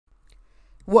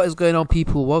What is going on,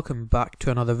 people? Welcome back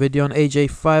to another video on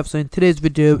AJ5. So in today's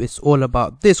video it's all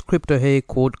about this crypto here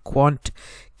called Quant.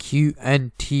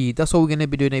 That's what we're going to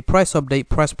be doing a price update,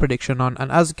 price prediction on,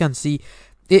 and as you can see,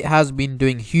 it has been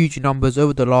doing huge numbers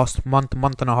over the last month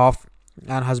and a half,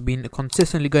 and has been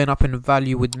consistently going up in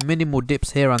value with minimal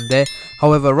dips here and there.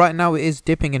 However, right now it is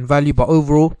dipping in value, but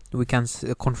overall we can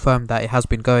confirm that it has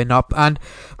been going up. And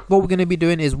what we're going to be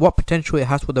doing is what potential it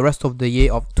has for the rest of the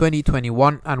year of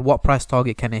 2021 and what price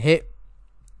target can it hit.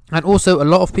 And also, a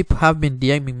lot of people have been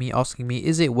DMing me asking me,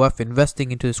 is it worth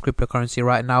investing into this cryptocurrency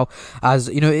right now? As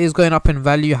you know, it is going up in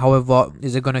value. However,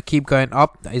 is it going to keep going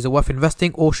up? Is it worth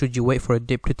investing, or should you wait for a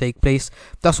dip to take place?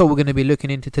 That's what we're going to be looking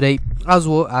into today, as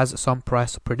well as some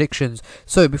price predictions.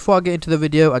 So before I get into the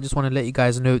video, I just want to let you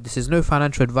guys know this is no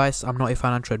financial advice. I'm not a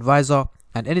financial advisor,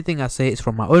 and anything I say is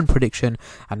from my own prediction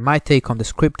and my take on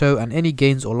this crypto, and any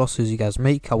gains or losses you guys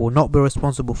make, I will not be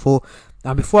responsible for.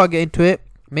 And before I get into it,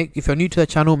 if you're new to the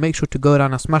channel, make sure to go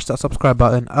down and smash that subscribe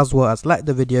button, as well as like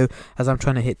the video, as I'm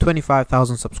trying to hit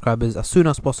 25,000 subscribers as soon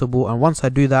as possible. And once I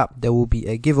do that, there will be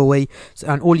a giveaway,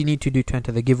 and all you need to do to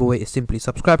enter the giveaway is simply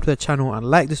subscribe to the channel and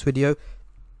like this video.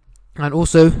 And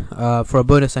also for a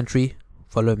bonus entry,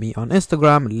 follow me on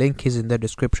Instagram. Link is in the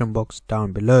description box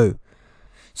down below.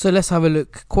 So let's have a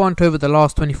look. Quant over the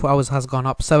last 24 hours has gone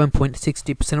up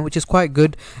 7.60%, which is quite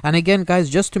good. And again, guys,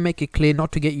 just to make it clear,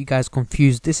 not to get you guys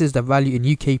confused, this is the value in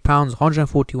UK pounds,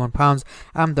 £141,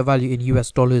 and the value in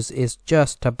US dollars is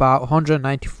just about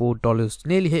 $194,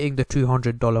 nearly hitting the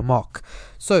 $200 mark.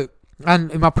 So, and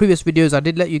in my previous videos, I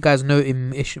did let you guys know,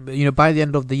 by the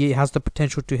end of the year, it has the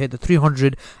potential to hit the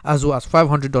 $300 as well as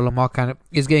 $500 mark, and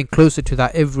it's getting closer to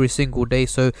that every single day.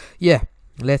 So yeah,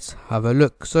 let's have a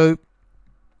look. So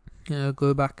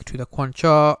go back to the Quant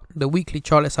chart, the weekly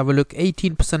chart. Let's have a look.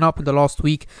 18% up in the last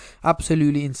week,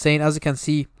 absolutely insane. As you can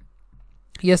see,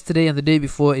 yesterday and the day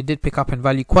before, it did pick up in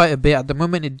value quite a bit. At the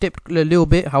moment it dipped a little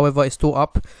bit, however it's still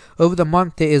up. Over the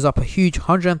month it is up a huge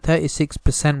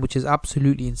 136%, which is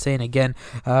absolutely insane. Again,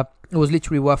 it was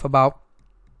literally worth about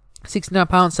 £69,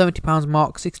 £70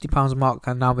 mark, £60 mark,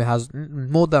 and now it has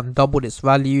more than doubled its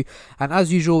value. And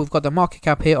as usual, we've got the market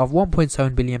cap here of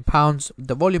 £1.7 billion,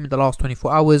 the volume in the last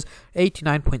 24 hours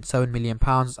 89.7 million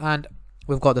pounds, and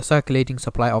we've got the circulating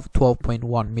supply of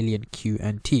 12.1 million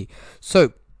QNT.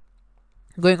 So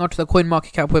going on to the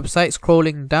CoinMarketCap website,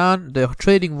 scrolling down, the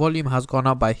trading volume has gone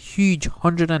up by a huge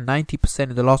 190%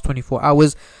 in the last 24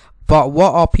 hours. But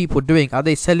what are people doing? Are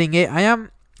they selling it? I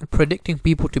am predicting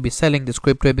people to be selling this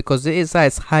crypto because it is at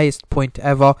its highest point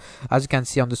ever, as you can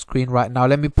see on the screen right now.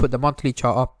 Let me put the monthly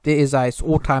chart up. It is at its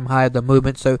all-time high at the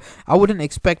moment, so I wouldn't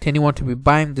expect anyone to be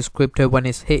buying this crypto when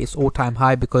it's hit its all-time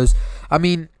high, because I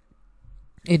mean,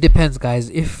 it depends, guys.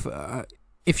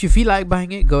 If you feel like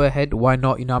buying it, go ahead, why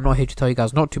not? I'm not here to tell you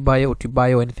guys not to buy it or to buy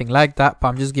it or anything like that, but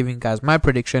I'm just giving you guys my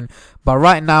prediction. But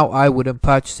right now I wouldn't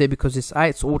purchase it because it's at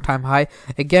its all-time high.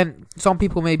 Again, some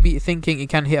people may be thinking it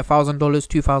can hit $1,000,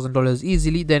 $2,000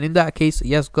 easily. Then in that case,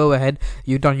 yes, go ahead.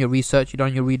 You've done your research, you've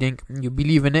done your reading, you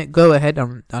believe in it, go ahead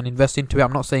and invest into it.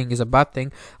 I'm not saying it's a bad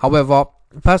thing. However,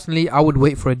 personally, I would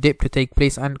wait for a dip to take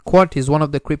place, and Quant is one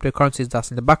of the cryptocurrencies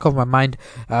that's in the back of my mind.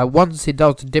 Once it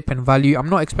does dip in value, I'm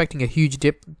not expecting a huge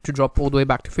dip to drop all the way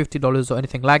back to $50 or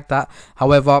anything like that.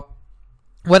 However,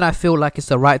 when I feel like it's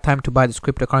the right time to buy this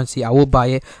cryptocurrency, I will buy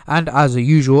it. And as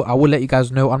usual, I will let you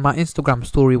guys know on my Instagram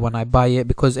story when I buy it,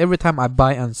 because every time I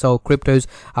buy and sell cryptos,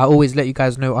 I always let you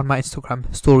guys know on my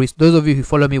Instagram stories. Those of you who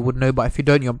follow me would know, but if you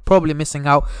don't, you're probably missing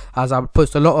out, as I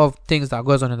post a lot of things that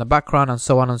goes on in the background and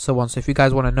so on and so on. So if you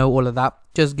guys want to know all of that,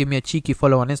 just give me a cheeky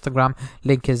follow on Instagram.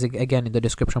 Link is again in the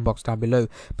description box down below.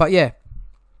 But yeah,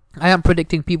 I am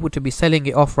predicting people to be selling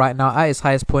it off right now at its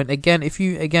highest point. Again,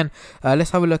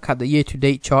 let's have a look at the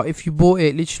year-to-date chart. If you bought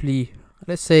it literally,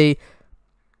 let's say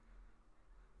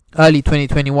early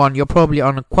 2021, you're probably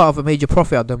on quite of a major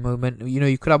profit at the moment.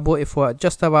 You could have bought it for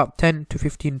just about $10 to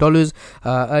 $15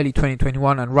 early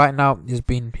 2021, and right now it's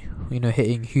been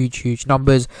hitting huge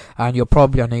numbers, and you're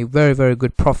probably on a very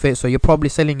good profit. So you're probably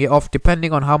selling it off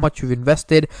depending on how much you've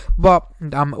invested, but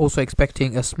I'm also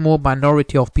expecting a small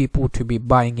minority of people to be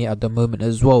buying it at the moment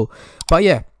as well. But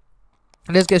yeah,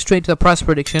 let's get straight to the price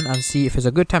prediction and see if it's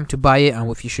a good time to buy it,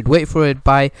 and if you should wait for it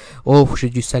buy, or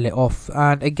should you sell it off.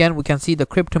 And again, we can see the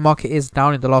crypto market is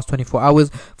down in the last 24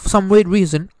 hours for some weird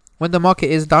reason. When the market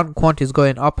is down, Quant is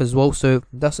going up as well, so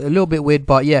that's a little bit weird.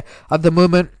 But yeah, at the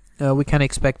moment we can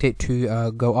expect it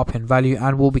to go up in value,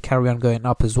 and will be carry on going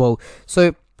up as well.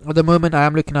 So at the moment I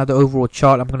am looking at the overall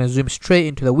chart. I'm going to zoom straight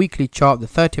into the weekly chart, the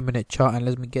 30-minute chart, and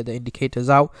let me get the indicators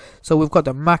out. So we've got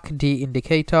the MACD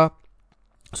indicator.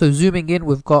 So zooming in,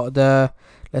 we've got the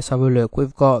let's have a look.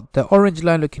 We've got the orange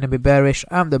line looking a bit bearish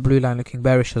and the blue line looking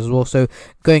bearish as well, so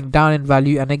going down in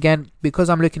value. And again, because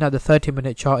I'm looking at the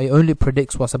 30-minute chart, it only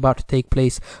predicts what's about to take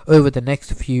place over the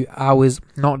next few hours,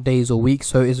 not days or weeks.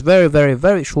 So it's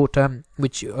very short term,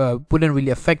 which wouldn't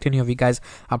really affect any of you guys.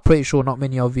 I'm pretty sure not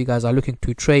many of you guys are looking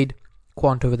to trade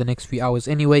Quant over the next few hours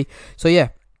anyway. So yeah,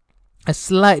 a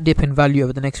slight dip in value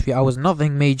over the next few hours,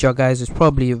 nothing major guys. It's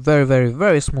probably a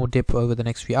very small dip over the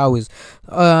next few hours.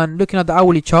 Looking at the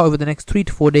hourly chart over the next 3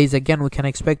 to 4 days, again we can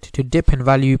expect it to dip in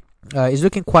value. It's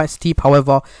looking quite steep,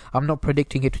 however I'm not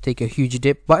predicting it to take a huge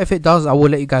dip, but if it does I will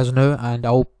let you guys know, and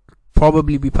I'll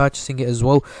probably be purchasing it as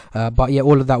well. But yeah,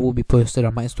 all of that will be posted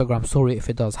on my Instagram story if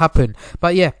it does happen.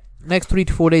 But yeah, next 3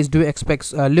 to 4 days do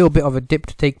expect a little bit of a dip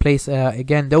to take place.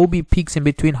 Again, there will be peaks in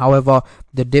between, however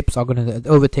the dips are going to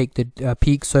overtake the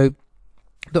peaks, so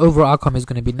the overall outcome is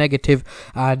going to be negative,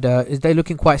 and they're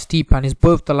looking quite steep, and it's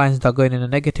both the lines that are going in a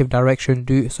negative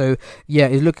direction. So yeah,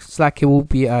 it looks like it will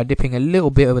be dipping a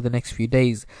little bit over the next few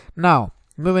days. Now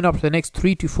moving up to the next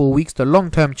 3 to 4 weeks, the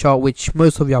long-term chart, which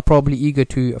most of you are probably eager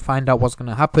to find out what's going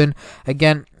to happen.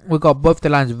 Again, we got both the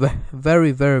lines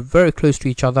very close to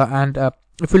each other, and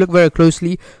if you look very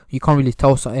closely you can't really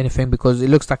tell anything because it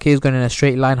looks like it's going in a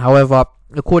straight line. However,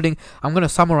 I'm going to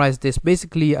summarize this.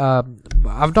 Basically,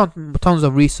 I've done tons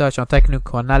of research on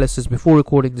technical analysis before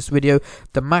recording this video.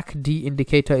 The MACD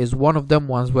indicator is one of them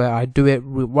ones where I do it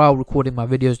while recording my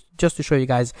videos, just to show you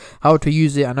guys how to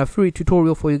use it, and a free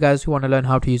tutorial for you guys who want to learn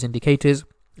how to use indicators,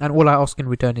 and all I ask in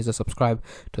return is a subscribe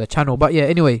to the channel. But yeah,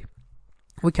 anyway,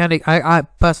 I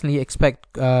personally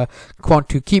expect Quant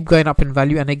to keep going up in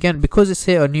value, and again, because it's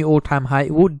hit a new all-time high,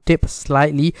 it will dip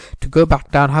slightly to go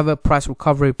back down, have a price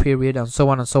recovery period, and so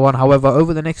on and so on. However,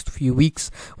 over the next few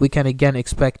weeks we can again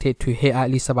expect it to hit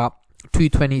at least about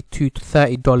 $220 to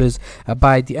 $30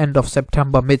 by the end of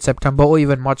September, mid-September, or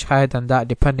even much higher than that,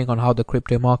 depending on how the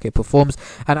crypto market performs.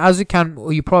 And as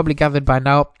you probably gathered by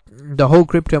now, the whole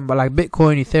crypto, like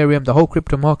Bitcoin, Ethereum, the whole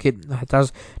crypto market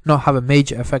does not have a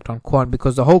major effect on Quant,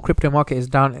 because the whole crypto market is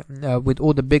down with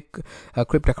all the big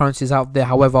cryptocurrencies out there.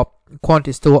 However, Quant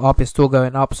is still up, it's still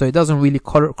going up, so it doesn't really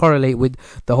correlate with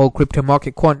the whole crypto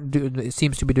market. Quant it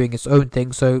seems to be doing its own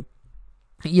thing. So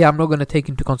yeah, I'm not going to take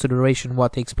into consideration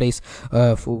what takes place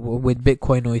with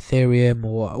Bitcoin or Ethereum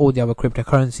or all the other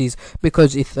cryptocurrencies,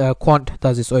 because Quant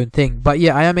does its own thing. But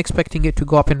yeah, I am expecting it to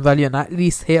go up in value and at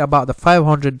least hit about the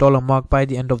 $500 mark by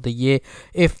the end of the year.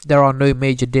 If there are no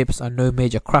major dips and no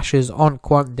major crashes on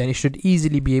Quant, then it should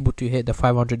easily be able to hit the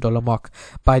 $500 mark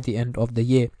by the end of the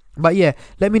year. But yeah,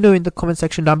 let me know in the comment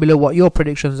section down below what your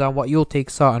predictions are, what your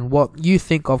takes are, and what you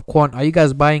think of Quant. Are you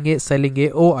guys buying it, selling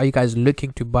it, or are you guys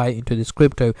looking to buy into this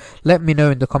crypto? Let me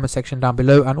know in the comment section down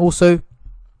below. And also,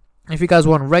 if you guys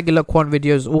want regular Quant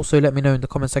videos, also let me know in the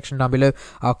comment section down below.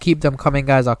 I'll keep them coming,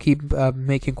 guys. I'll keep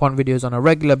making Quant videos on a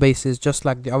regular basis, just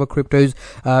like the other cryptos.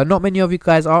 Not many of you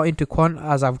guys are into Quant,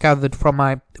 as I've gathered from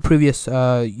my previous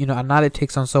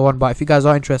analytics and so on. But if you guys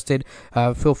are interested,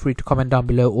 feel free to comment down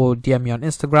below or DM me on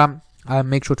Instagram.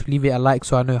 Make sure to leave it a like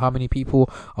so I know how many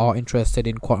people are interested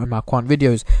in my Quant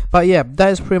videos. But yeah, that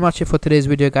is pretty much it for today's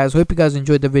video, guys. Hope you guys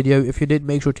enjoyed the video. If you did,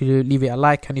 make sure to leave it a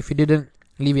like, and if you didn't,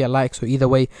 leave it a like. So either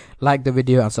way, like the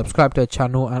video and subscribe to the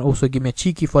channel, and also give me a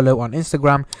cheeky follow on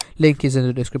Instagram. Link is in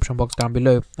the description box down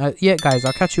below. Yeah guys,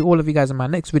 I'll catch all of you guys in my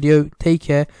next video. Take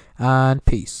care and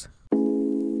peace.